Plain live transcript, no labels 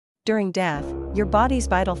During death, your body's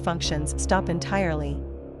vital functions stop entirely.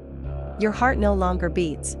 Your heart no longer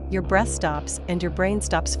beats, your breath stops, and your brain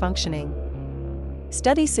stops functioning.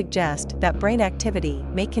 Studies suggest that brain activity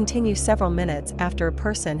may continue several minutes after a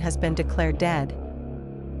person has been declared dead.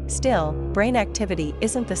 Still, brain activity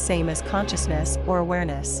isn't the same as consciousness or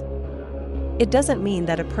awareness. It doesn't mean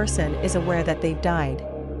that a person is aware that they've died.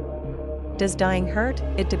 Does dying hurt?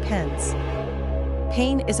 It depends.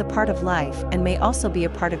 Pain is a part of life and may also be a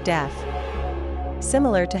part of death.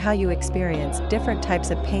 Similar to how you experience different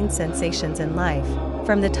types of pain sensations in life,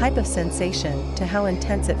 from the type of sensation to how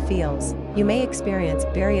intense it feels, you may experience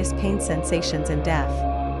various pain sensations in death.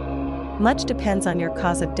 Much depends on your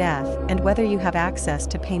cause of death and whether you have access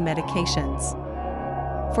to pain medications.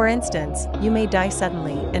 For instance, you may die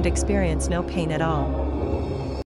suddenly and experience no pain at all.